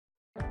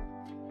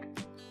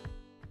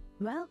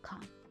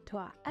Welcome to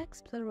our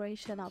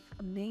exploration of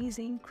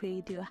amazing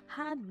creative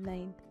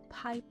handmade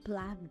pipe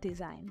lamp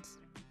designs.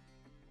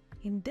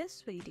 In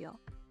this video,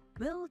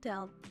 we'll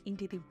delve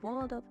into the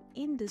world of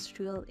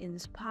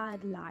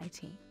industrial-inspired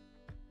lighting,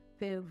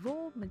 where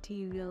raw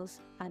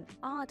materials and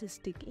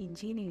artistic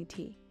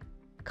ingenuity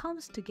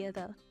comes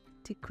together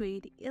to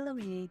create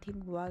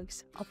illuminating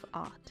works of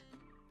art.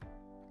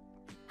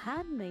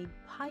 Handmade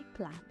pipe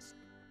lamps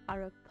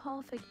are a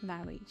perfect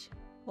marriage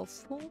of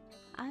form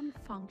and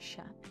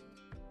function.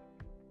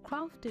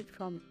 Crafted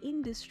from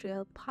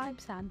industrial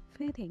pipes and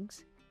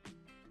fittings,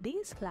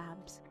 these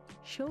lamps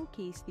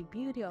showcase the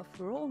beauty of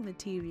raw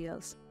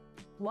materials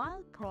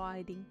while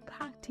providing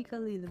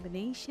practical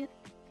illumination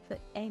for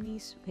any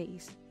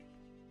space.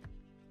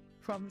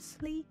 From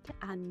sleek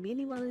and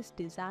minimalist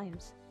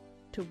designs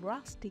to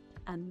rustic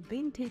and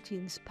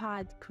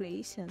vintage-inspired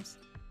creations,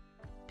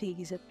 there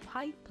is a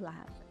pipe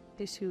lamp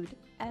to suit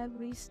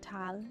every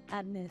style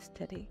and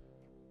aesthetic.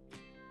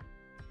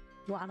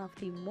 One of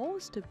the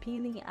most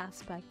appealing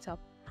aspects of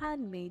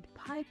handmade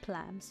pipe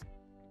lamps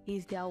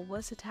is their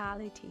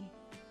versatility.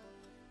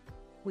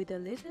 With a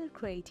little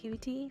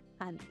creativity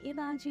and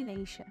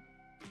imagination,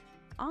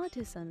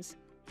 artisans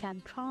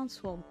can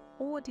transform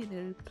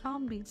ordinary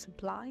plumbing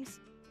supplies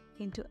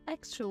into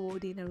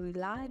extraordinary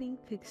lighting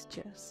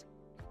fixtures.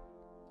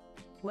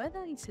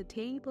 Whether it's a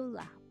table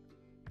lamp,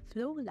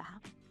 floor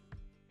lamp,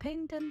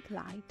 pendant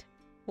light,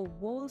 or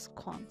wall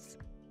sconce,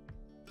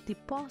 the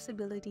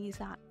possibilities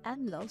are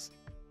endless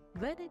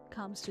when it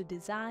comes to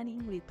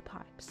designing with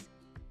pipes.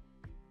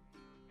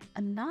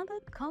 Another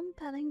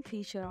compelling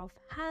feature of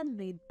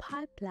handmade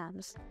pipe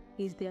lamps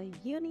is their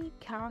unique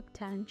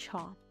character and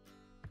charm.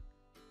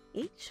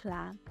 Each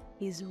lamp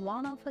is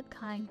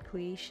one-of-a-kind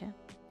creation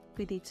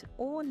with its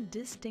own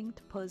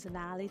distinct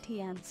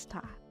personality and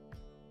style.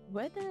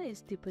 Whether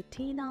it's the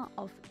patina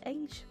of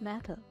aged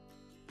metal,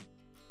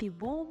 the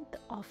warmth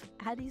of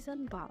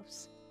Edison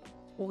bulbs,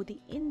 or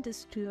the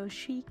industrial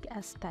chic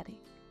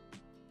aesthetic,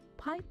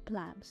 pipe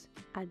lamps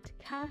add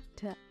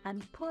character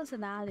and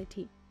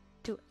personality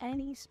to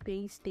any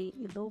space they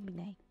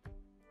illuminate.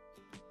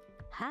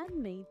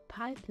 Handmade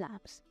pipe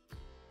lamps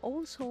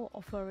also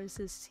offer a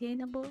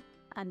sustainable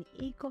and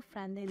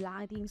eco-friendly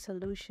lighting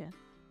solution.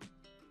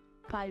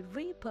 By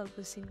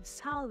repurposing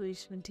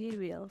salvaged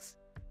materials,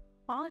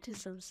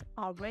 artisans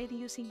are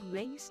reducing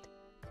waste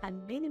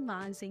and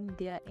minimizing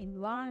their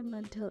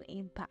environmental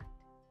impact.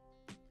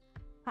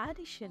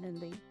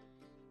 Additionally,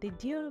 the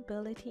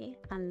durability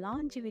and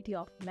longevity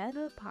of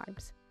metal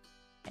pipes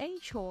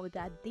ensure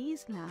that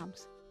these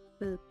lamps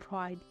will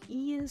provide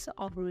years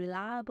of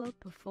reliable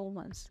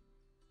performance,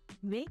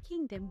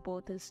 making them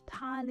both a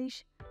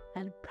stylish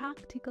and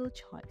practical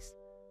choice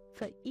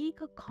for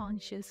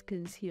eco-conscious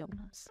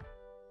consumers.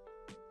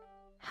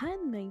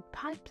 Handmade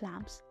pipe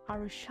lamps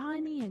are a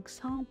shining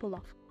example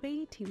of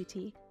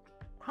creativity,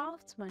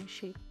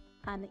 craftsmanship,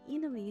 and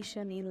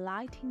innovation in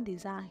lighting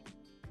design.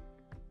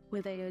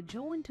 Whether you're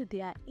drawn to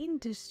their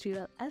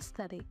industrial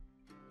aesthetic,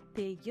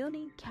 their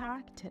unique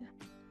character,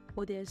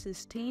 or their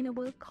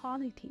sustainable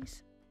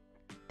qualities,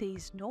 there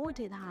is no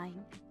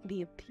denying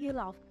the appeal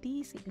of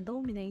these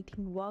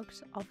illuminating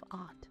works of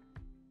art.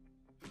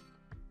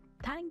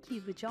 Thank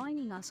you for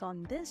joining us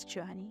on this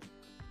journey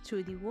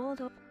through the world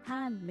of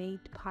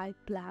handmade pipe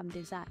lamp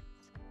designs.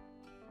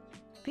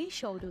 Be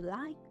sure to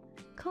like,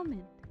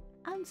 comment,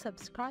 and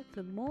subscribe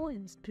for more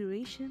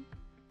inspiration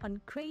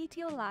on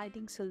creative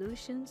lighting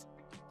solutions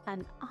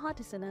and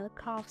artisanal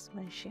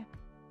craftsmanship.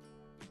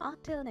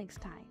 Until next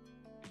time,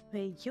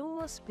 may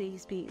your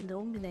space be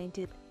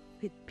illuminated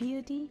with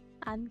beauty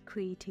and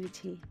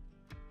creativity.